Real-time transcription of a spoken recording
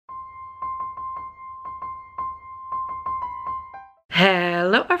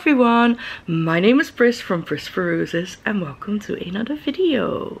Hello everyone, my name is Pris from Prisperuses and welcome to another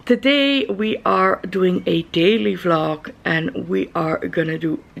video. Today we are doing a daily vlog and we are gonna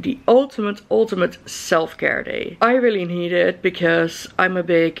do the ultimate self-care day. I really need it because I'm a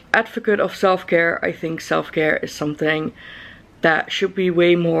big advocate of self-care. I think self-care is something that should be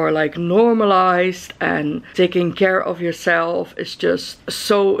way more like normalized, and taking care of yourself is just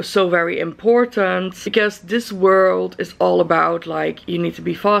so very important, because this world is all about like you need to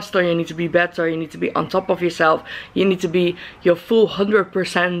be faster, you need to be better, you need to be on top of yourself, you need to be your full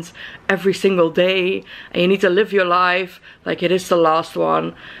 100% every single day, and you need to live your life like it is the last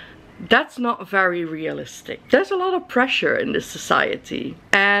one. That's not very realistic. There's a lot of pressure in this society,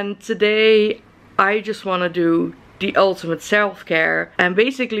 and today I just want to do the ultimate self-care and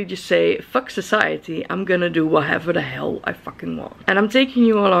basically just say fuck society, I'm gonna do whatever the hell I fucking want. And I'm taking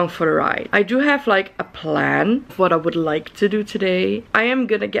you along for the ride. I do have like a plan of what I would like to do today. I am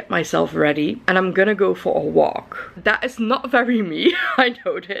gonna get myself ready and I'm gonna go for a walk. That is not very me, I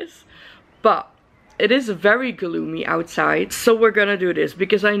know this, but it is very gloomy outside, so we're gonna do this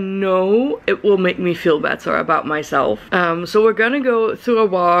because I know it will make me feel better about myself. So we're gonna go through a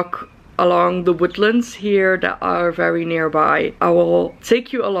walk along the woodlands here that are very nearby. I will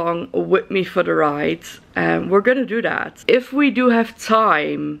take you along with me for the ride and we're gonna do that. If we do have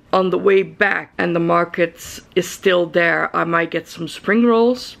time on the way back and the market is still there, I might get some spring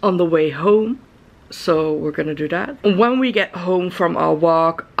rolls on the way home. So we're gonna do that. When we get home from our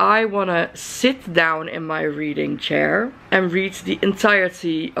walk, I wanna sit down in my reading chair and read the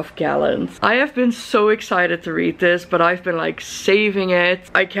entirety of Gallant. I have been so excited to read this, but I've been like saving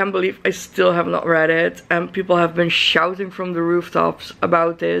it. I can't believe I still have not read it, and people have been shouting from the rooftops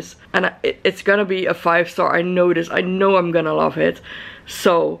about this, and it's gonna be a 5-star. I know this. I know I'm gonna love it.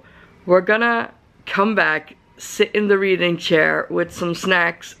 So we're gonna come back, sit in the reading chair with some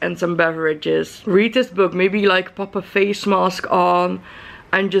snacks and some beverages, read this book, maybe like pop a face mask on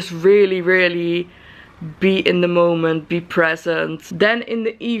and just really be in the moment, be present. Then in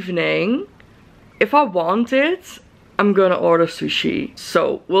the evening, if I want it, I'm gonna order sushi.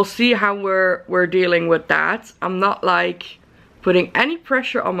 So we'll see how we're dealing with that. I'm not like putting any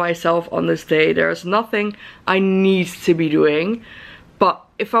pressure on myself on this day. There's nothing I need to be doing, but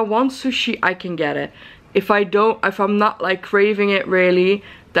if I want sushi, I can get it. If I'm not like craving it really,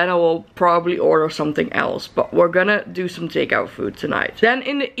 then I will probably order something else. But we're gonna do some takeout food tonight. Then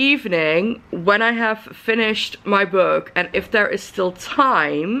in the evening, when I have finished my book, and if there is still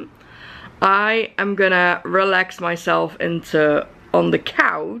time, I am gonna relax myself on the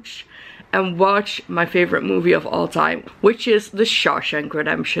couch and watch my favorite movie of all time, which is The Shawshank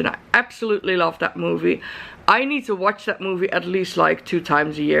Redemption. I absolutely love that movie. I need to watch that movie at least like 2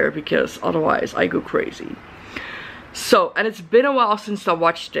 times a year because otherwise I go crazy. So, and it's been a while since I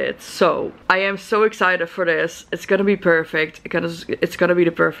watched it, so I am so excited for this. It's gonna be perfect. It's gonna be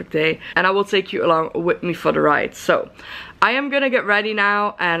the perfect day, and I will take you along with me for the ride. So I am gonna get ready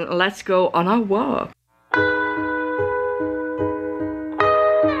now and let's go on our walk.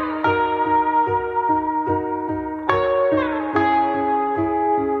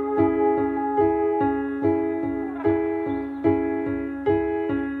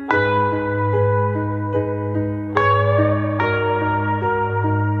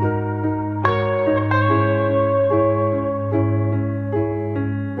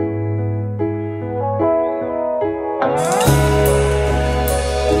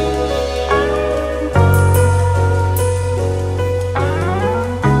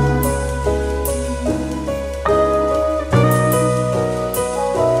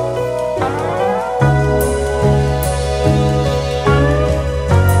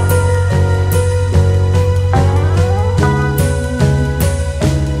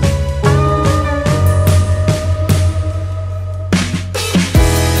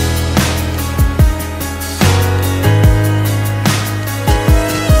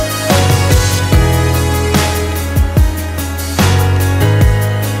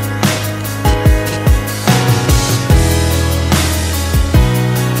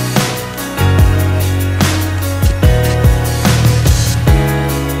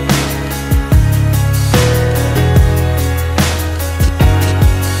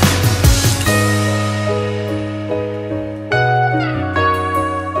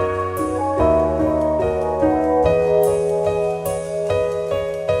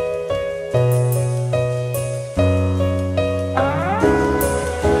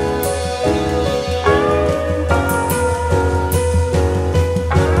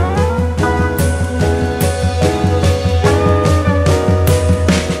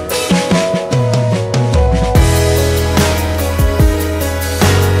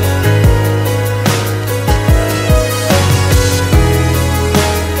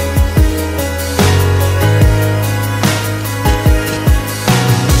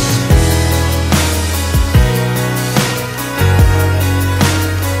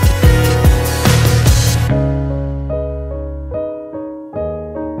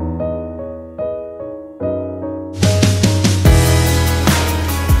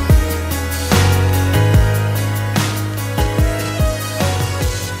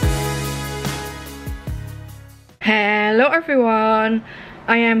 everyone!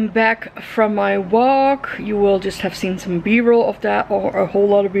 I am back from my walk. You will just have seen some b-roll of that, or a whole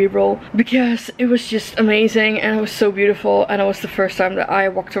lot of b-roll, because it was just amazing and it was so beautiful, and it was the first time that I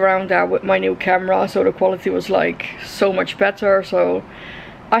walked around there with my new camera, so the quality was like so much better. So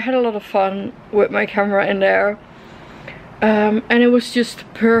I had a lot of fun with my camera in there. And it was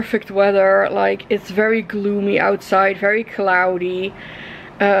just perfect weather. Like, it's very gloomy outside, very cloudy,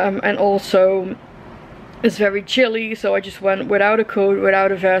 and also it's very chilly, so I just went without a coat,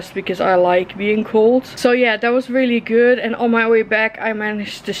 without a vest, because I like being cold. So yeah, that was really good. And on my way back I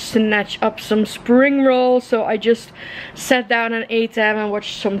managed to snatch up some spring rolls, so I just sat down and ate them and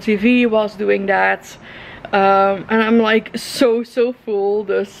watched some TV whilst doing that. And I'm like so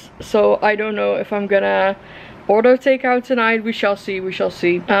full, so I don't know if I'm gonna order takeout tonight. We shall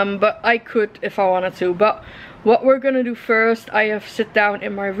see, but I could if I wanted to. But what we're gonna do first, I have sit down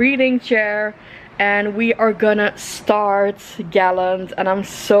in my reading chair and we are gonna start Gallant, and I'm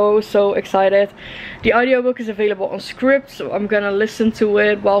so excited. The audiobook is available on Scribd, so I'm gonna listen to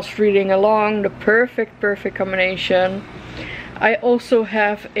it whilst reading along. The perfect combination. I also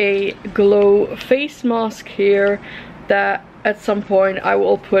have a glow face mask here that at some point I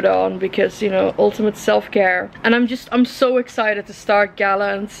will put on, because, you know, ultimate self-care. And I'm so excited to start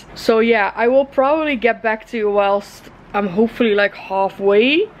Gallant. So yeah, I will probably get back to you whilst I'm hopefully like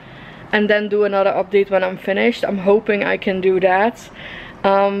halfway, and then do another update when I'm finished. I'm hoping I can do that.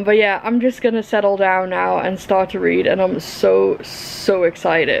 But yeah, I'm just gonna settle down now and start to read, and I'm so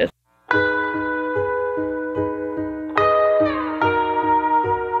excited.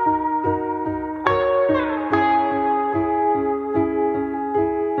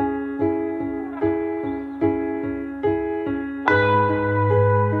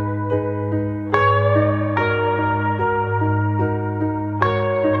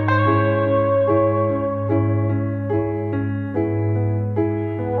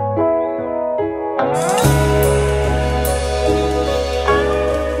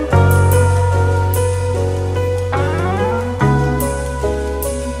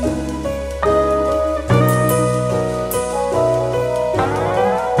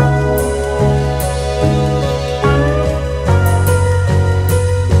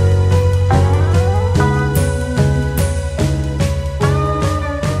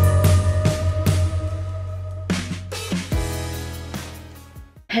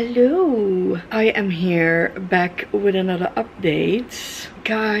 Hello! I am here back with another update.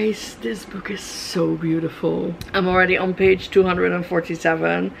 Guys, this book is so beautiful. I'm already on page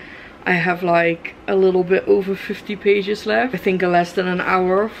 247. I have like a little bit over 50 pages left. I think less than an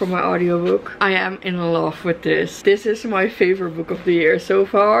hour for my audiobook. I am in love with this. This is my favorite book of the year so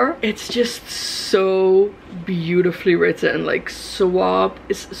far. It's just so beautifully written. Like, Swab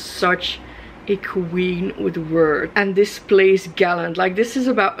is such a queen with words, and this plays Gallant. Like, this is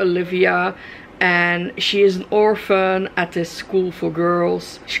about Olivia, and she is an orphan at this school for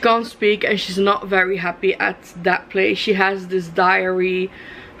girls. She can't speak and she's not very happy at that place. She has this diary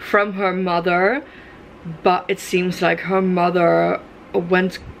from her mother, but it seems like her mother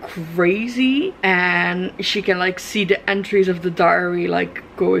went crazy, and she can like see the entries of the diary like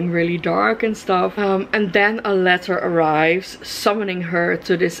going really dark and stuff. And then a letter arrives summoning her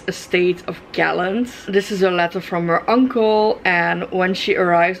to this estate of Gallant. This is a letter from her uncle, and when she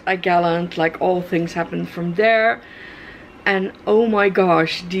arrives at Gallant, like, all things happen from there. And oh my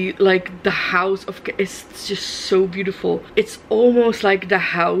gosh, the house of, it's just so beautiful. It's almost like the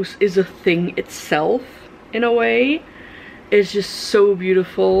house is a thing itself in a way. It's just so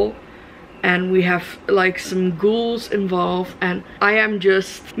beautiful, and we have like some ghouls involved, and I am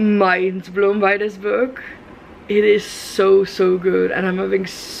just mind blown by this book. It is so good, and I'm having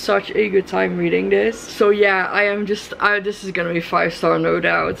such a good time reading this. So yeah, I am just, this is gonna be 5-star no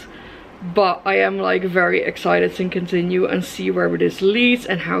doubt, but I am like very excited to continue and see where this leads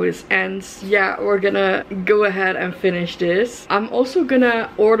and how this ends. Yeah, we're gonna go ahead and finish this. I'm also gonna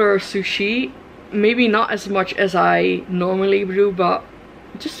order sushi. Maybe not as much as I normally do, but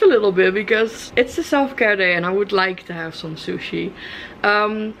just a little bit, because it's a self-care day and I would like to have some sushi.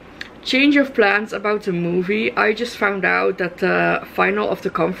 Change of plans about the movie. I just found out that the final of the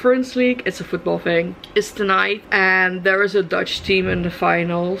Conference League, it's a football thing, is tonight, and there is a Dutch team in the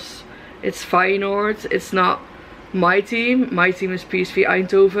finals. It's Feyenoord. It's not my team. My team is PSV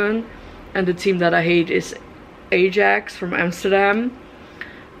Eindhoven, and the team that I hate is Ajax from Amsterdam.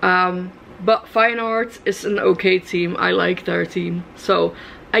 But Feyenoord is an okay team. I like their team. So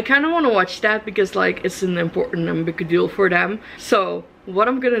I kind of want to watch that, because like, it's an important and big deal for them. So what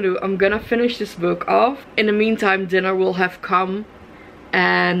I'm gonna do, I'm gonna finish this book off. In the meantime, dinner will have come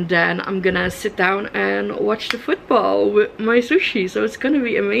and then I'm gonna sit down and watch the football with my sushi, so it's gonna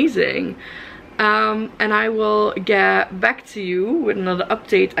be amazing. And I will get back to you with another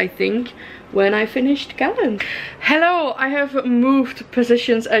update, I think, when I finished Gallant. Hello, I have moved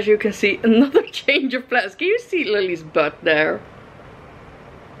positions, as you can see. Another change of plans. Can you see Lilli's butt there?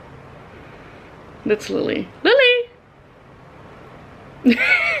 That's Lilli. Lilli!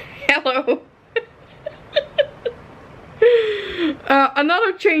 Hello.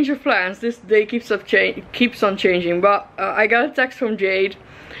 Another change of plans. This day keeps on changing, but I got a text from Jade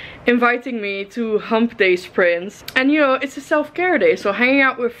inviting me to hump day sprints, and you know, it's a self-care day, so hanging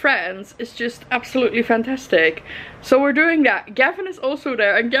out with friends is just absolutely fantastic. So we're doing that. Gavin is also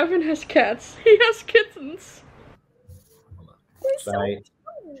there, and Gavin has cats. He has kittens.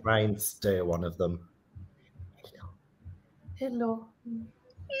 Try and stir one of them. Hello.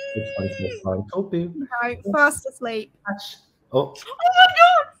 Which one's this one? Tobu. No, fast asleep. Ash. Oh my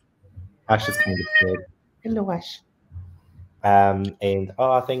god! Ash is kind of scared. Hello, Ash. And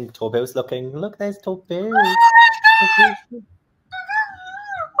oh, I think Tobu's looking. Look, there's Tobu.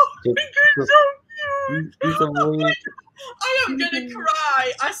 He's so cute. He's a wee. I am gonna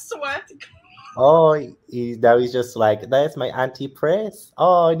cry. I swear to God. Oh, now he's just like, there's my Auntie Pris.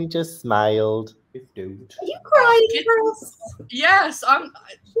 Oh, and he just smiled. Dude. Are you crying, Pris? Yes, I'm.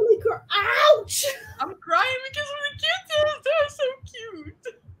 Ouch! I'm crying because of the kittens. They're so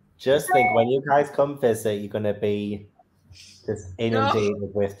cute. Just think, when you guys come visit, you're gonna be just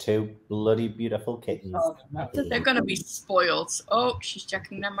inundated with two bloody beautiful kittens. Oh, they're gonna be spoiled. Oh, she's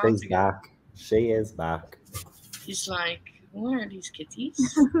checking them out. She's back. She is back. She's like, what are these kitties?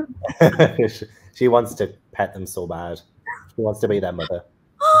 She wants to pet them so bad. She wants to be their mother.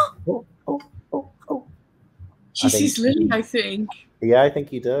 Oh. She sees Lilli, I think. Yeah, I think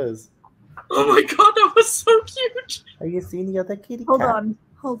he does. Oh my god, that was so cute. Are you seeing the other kitty Hold cat?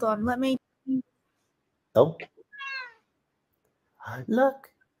 Hold on. Let me. Oh. Look,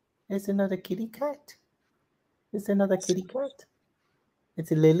 there's another kitty cat. There's another kitty cat.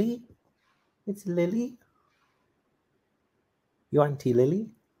 It's a Lilli. It's Lilli. You Auntie Lilli?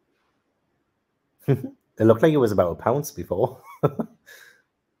 It looked like it was about to pounce before.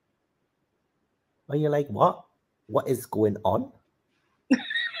 Are you like, what? What is going on?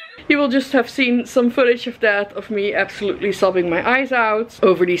 You will just have seen some footage of that, of me absolutely sobbing my eyes out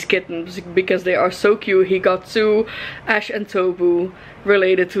over these kittens because they are so cute. He got two, Ash and Tobu,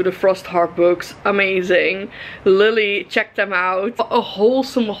 related to the Frost Heart books. Amazing. Lilli, check them out. A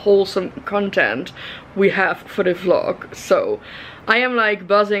wholesome content we have for the vlog. So I am like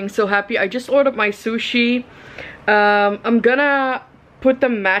buzzing, so happy. I just ordered my sushi. I'm gonna put the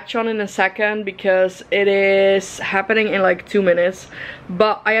match on in a second because it is happening in like 2 minutes,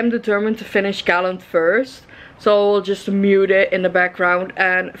 but I am determined to finish Gallant first, so I'll just mute it in the background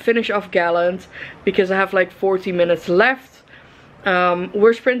and finish off Gallant because I have like 40 minutes left.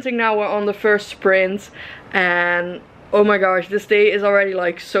 We're sprinting now. We're on the first sprint, and oh my gosh, this day is already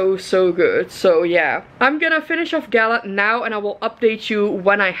like so good. So yeah, I'm gonna finish off Gallant now and I will update you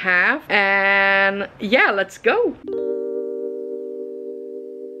when I have, and yeah, let's go.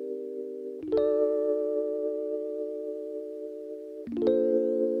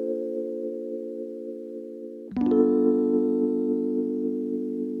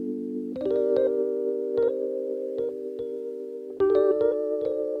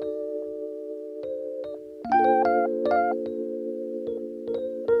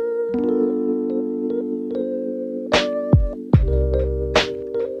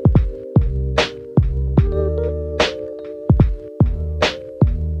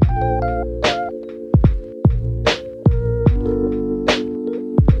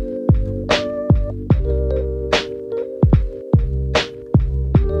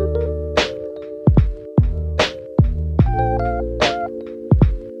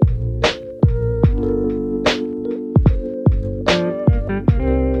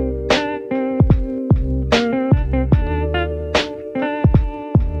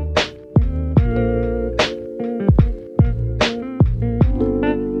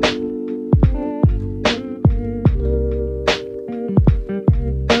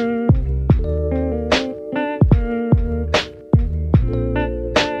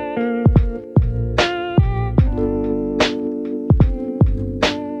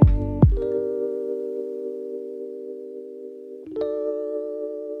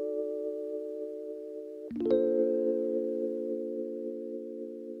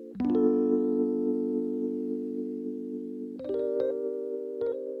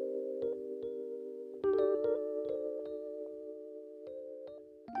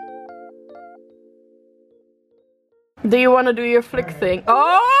 Do you want to do your flick thing?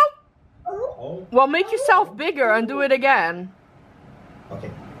 Oh! Oh. Well, make yourself bigger and do it again.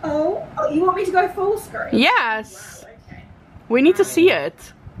 Okay. Oh, you want me to go full screen? Yes. Wow, okay. We need to see it.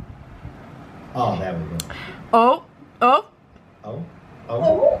 Oh, there we go. Oh, oh, Oh.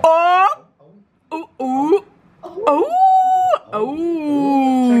 Oh, oh, Oh. ooh, ooh, oh, Check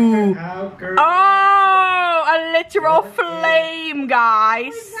oh. her out, girl. Oh, a literal flame,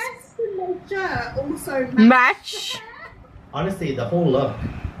 guys. my vest and my shirt also Match. Honestly, the whole look.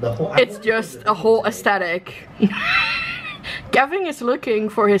 It's just a whole aesthetic. Gavin is looking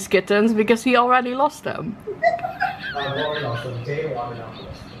for his kittens because he already lost them. I've already lost them. Jade wanted to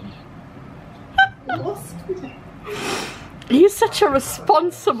lost them. lost. He's such a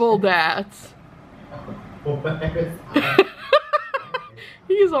responsible dad.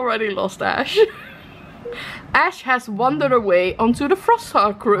 He's already lost Ash. Ash has wandered away onto the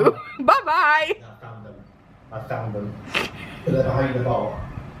Frostheart crew. Bye bye. I found them. They're behind the bar.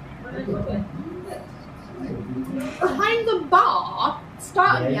 Behind the bar?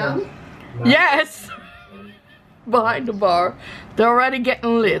 Starting young? Yes. Behind the bar. They're already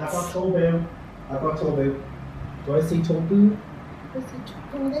getting lit. I've got Tobu. I've got Tobu. Do I see Tobu? Oh,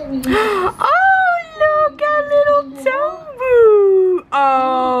 look at little Tobu.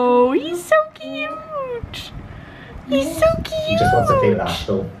 Oh, he's so cute. He's so cute. He just wants to play with Ash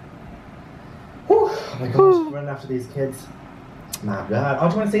though. Oh my gosh, running after these kids. My god. Oh,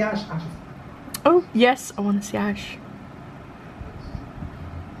 do you want to see Ash? Ash. Oh, yes, I want to see Ash.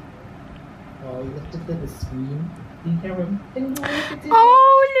 Oh, he lifted the screen. You hear him?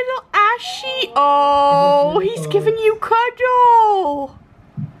 Oh, little Ashy. Oh, he's giving you cuddle.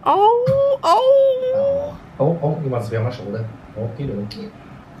 Oh, oh. Oh, he wants to be on my shoulder. Okie dokie.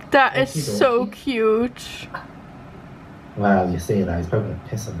 That is so cute. Well, you see that. He's probably going to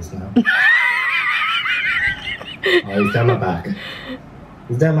piss on us now. Oh, he's down my back.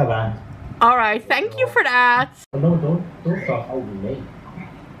 He's down my back. Alright, thank you for that. Oh, no, don't stop holding me.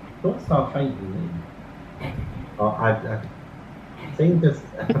 Don't stop fighting me. Oh, I think this.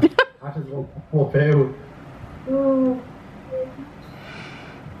 I just won't pop out.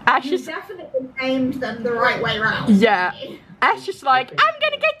 Ash You is, definitely aimed them the right way round. yeah. Ash is like, I'm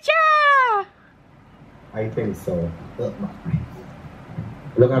gonna get ya! I think so.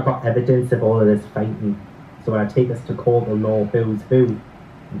 Look, I've got evidence of all of this fighting. So when I take us to court, we'll know who's who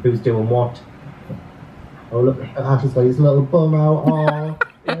and who's doing what. Oh, look, Ash has got his little bum out. Oh,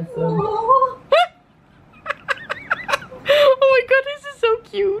 yes, Oh, Oh my god, this is so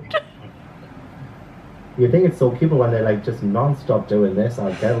cute. You think it's so cute, but when they're like just non-stop doing this,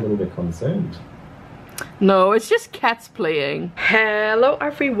 I get a little bit concerned. No, it's just cats playing. Hello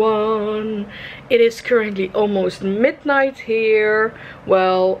everyone. It is currently almost midnight here.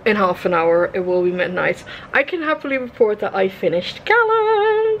 Well, in half an hour it will be midnight. I can happily report that I finished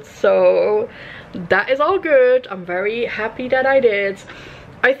Gallant. So that is all good. I'm very happy that I did.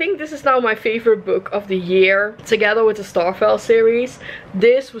 I think this is now my favorite book of the year, together with the Starfell series.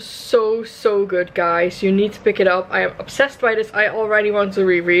 This was so good, guys. You need to pick it up. I am obsessed by this. I already want to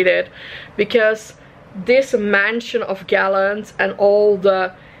reread it because this mansion of Gallant and all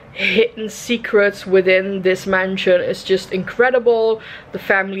the hidden secrets within this mansion is just incredible. The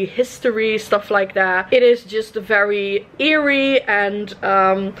family history, stuff like that. It is just very eerie, and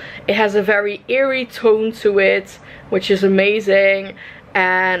it has a very eerie tone to it, which is amazing,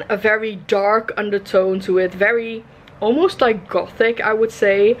 and a very dark undertone to it, very almost like gothic, I would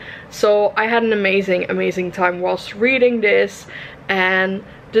say. So I had an amazing time whilst reading this, and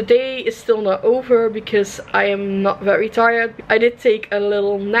the day is still not over because I am not very tired. I did take a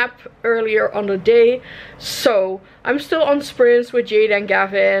little nap earlier on the day, so I'm still on sprints with Jade and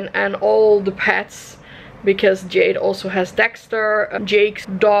Gavin and all the pets, because Jade also has Dexter, Jake's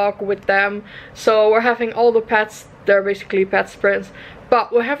dog, with them. So we're having all the pets. They're basically pet sprints,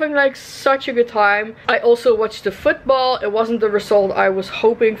 but we're having like such a good time. I also watched the football. It wasn't the result I was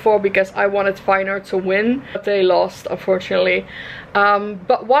hoping for because I wanted Feyenoord to win, but they lost, unfortunately.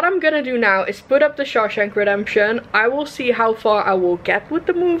 But what I'm gonna do now is put up the Shawshank Redemption. I will see how far I will get with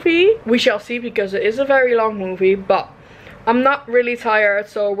the movie. We shall see, because it is a very long movie, but I'm not really tired,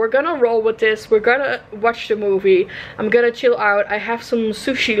 so we're gonna roll with this. We're gonna watch the movie. I'm gonna chill out. I have some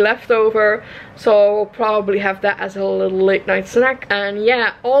sushi left over, so we'll probably have that as a little late night snack. And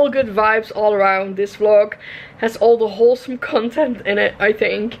yeah, all good vibes all around. This vlog has all the wholesome content in it, I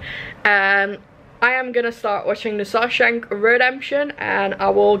think. And I am gonna start watching the Shawshank Redemption, and I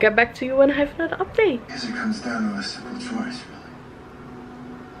will get back to you when I have another update. Guess it comes down to a simple choice, really.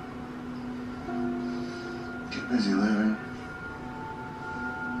 Get busy living.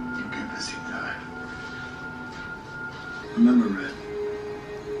 You get busy dying. Remember, Red.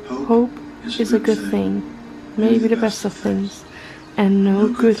 Hope is a good thing, maybe the best of things, and no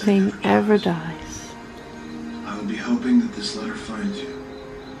good thing ever dies. I will be hoping that this letter finds you,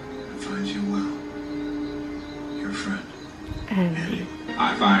 and finds you well. Your friend, Andy.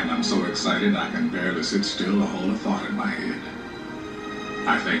 I find I'm so excited I can barely sit still to hold a thought in my head.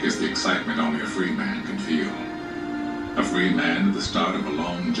 I think it's the excitement only a free man can feel. A free man at the start of a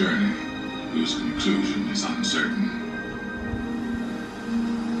long journey, whose conclusion is uncertain.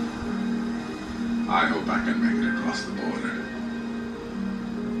 I hope I can make it across the border.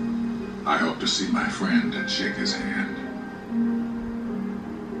 I hope to see my friend and shake his hand.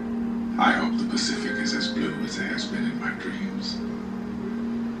 I hope the Pacific is as blue as it has been in my dreams.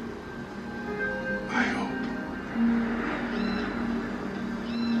 I hope.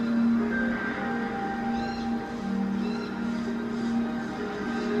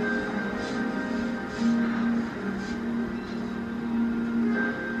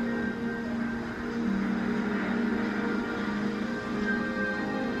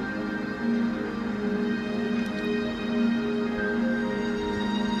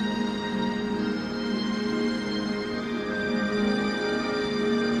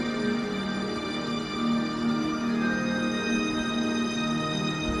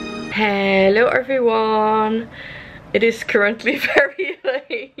 Hello everyone! It is currently very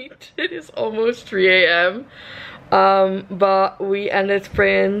late. It is almost 3 AM. But we ended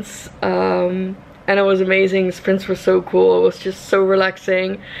sprints and it was amazing. Sprints were so cool. It was just so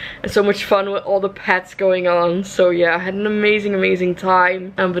relaxing and so much fun with all the pets going on. So yeah, I had an amazing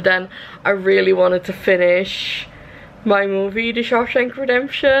time. But then I really wanted to finish my movie, The Shawshank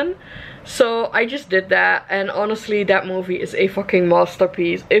Redemption. So I just did that, and honestly that movie is a fucking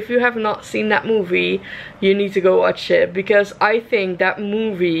masterpiece. If you have not seen that movie, you need to go watch it, because I think that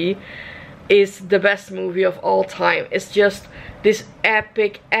movie is the best movie of all time. It's just this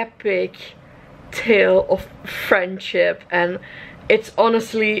epic tale of friendship, and it's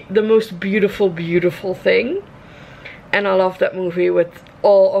honestly the most beautiful thing, and I love that movie with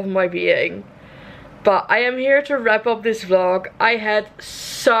all of my being. But I am here to wrap up this vlog. I had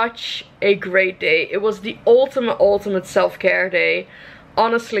such a great day. It was the ultimate self-care day.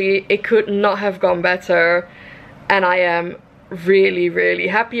 Honestly, it could not have gone better. And I am really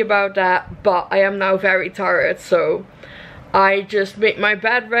happy about that. But I am now very tired, so I just made my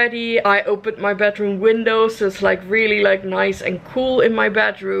bed ready. I opened my bedroom window, so it's like really like nice and cool in my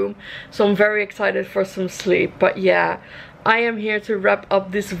bedroom. So I'm very excited for some sleep. But yeah, I am here to wrap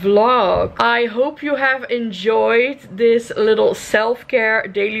up this vlog. I hope you have enjoyed this little self-care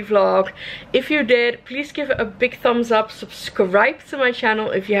daily vlog. If you did, please give it a big thumbs up. Subscribe to my channel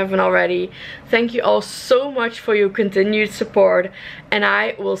if you haven't already. Thank you all so much for your continued support, and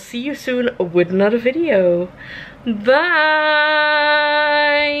I will see you soon with another video. Bye!